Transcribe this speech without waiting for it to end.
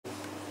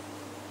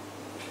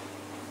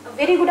A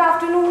very good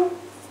afternoon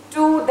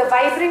to the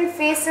vibrant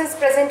faces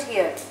present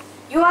here.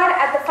 You are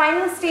at the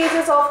final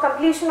stages of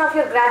completion of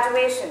your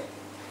graduation.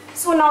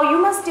 So now you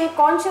must take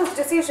conscious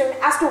decision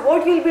as to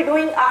what you will be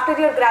doing after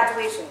your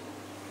graduation.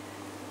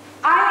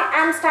 I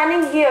am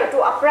standing here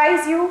to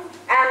apprise you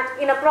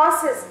and in a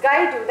process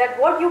guide you that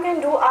what you can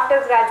do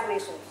after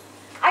graduation.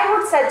 I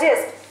would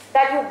suggest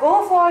that you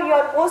go for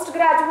your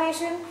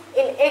post-graduation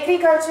in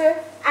agriculture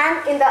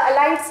and in the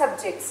allied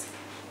subjects.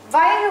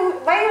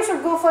 Why you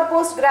should go for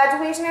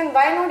post-graduation and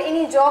why not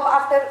any job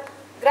after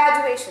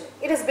graduation?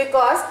 It is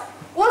because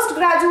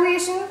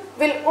post-graduation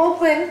will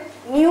open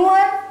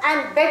newer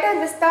and better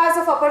vistas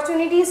of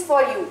opportunities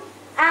for you.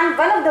 And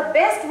one of the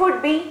best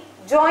would be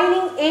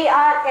joining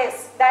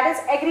ARS, that is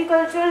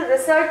Agricultural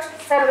Research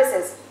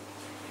Services.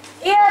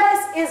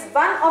 ARS is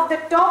one of the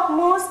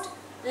topmost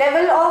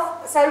level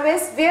of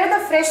service where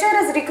the fresher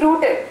is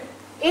recruited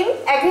in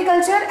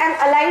agriculture and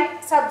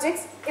allied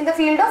subjects in the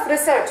field of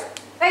research,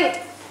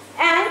 right?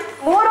 And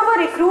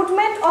moreover,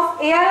 recruitment of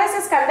ARS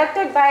is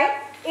conducted by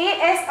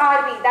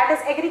ASRB, that is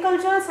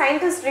Agricultural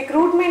Scientist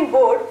Recruitment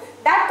Board,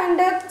 that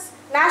conducts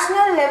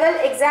national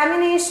level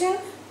examination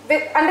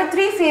under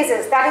 3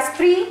 phases, that is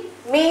pre,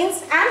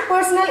 mains and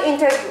personal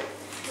interview.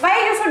 Why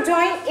you should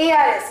join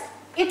ARS?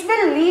 It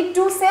will lead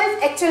to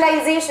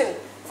self-actualization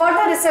for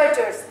the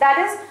researchers, that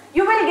is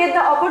you will get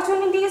the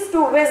opportunities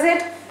to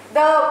visit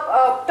the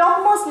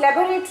topmost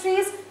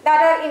laboratories that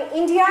are in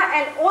India,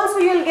 and also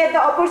you will get the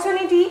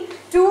opportunity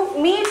to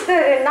meet the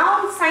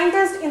renowned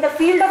scientists in the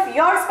field of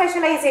your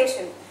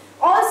specialization.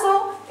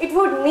 Also, it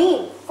would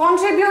mean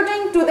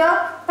contributing to the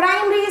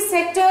primary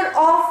sector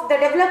of the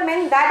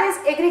development, that is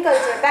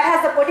agriculture, that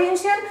has the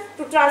potential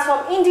to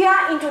transform India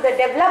into the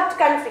developed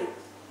country,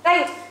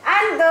 right?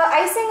 And the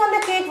icing on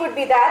the cake would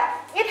be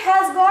that it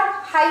has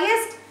got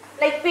highest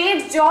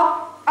paid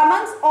job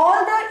amongst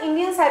all the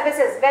Indian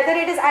services, whether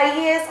it is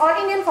IAS or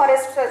Indian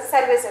Forest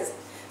Services.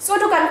 So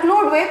to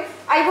conclude with,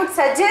 I would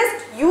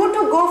suggest you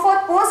to go for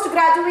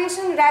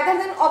post-graduation rather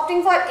than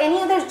opting for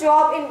any other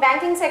job in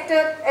banking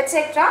sector,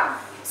 etc.,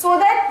 so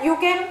that you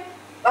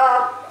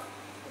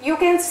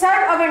can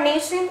serve our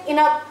nation in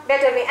a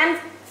better way. And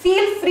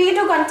feel free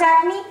to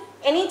contact me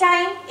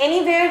anytime,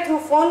 anywhere through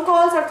phone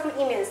calls or through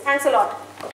emails. Thanks a lot.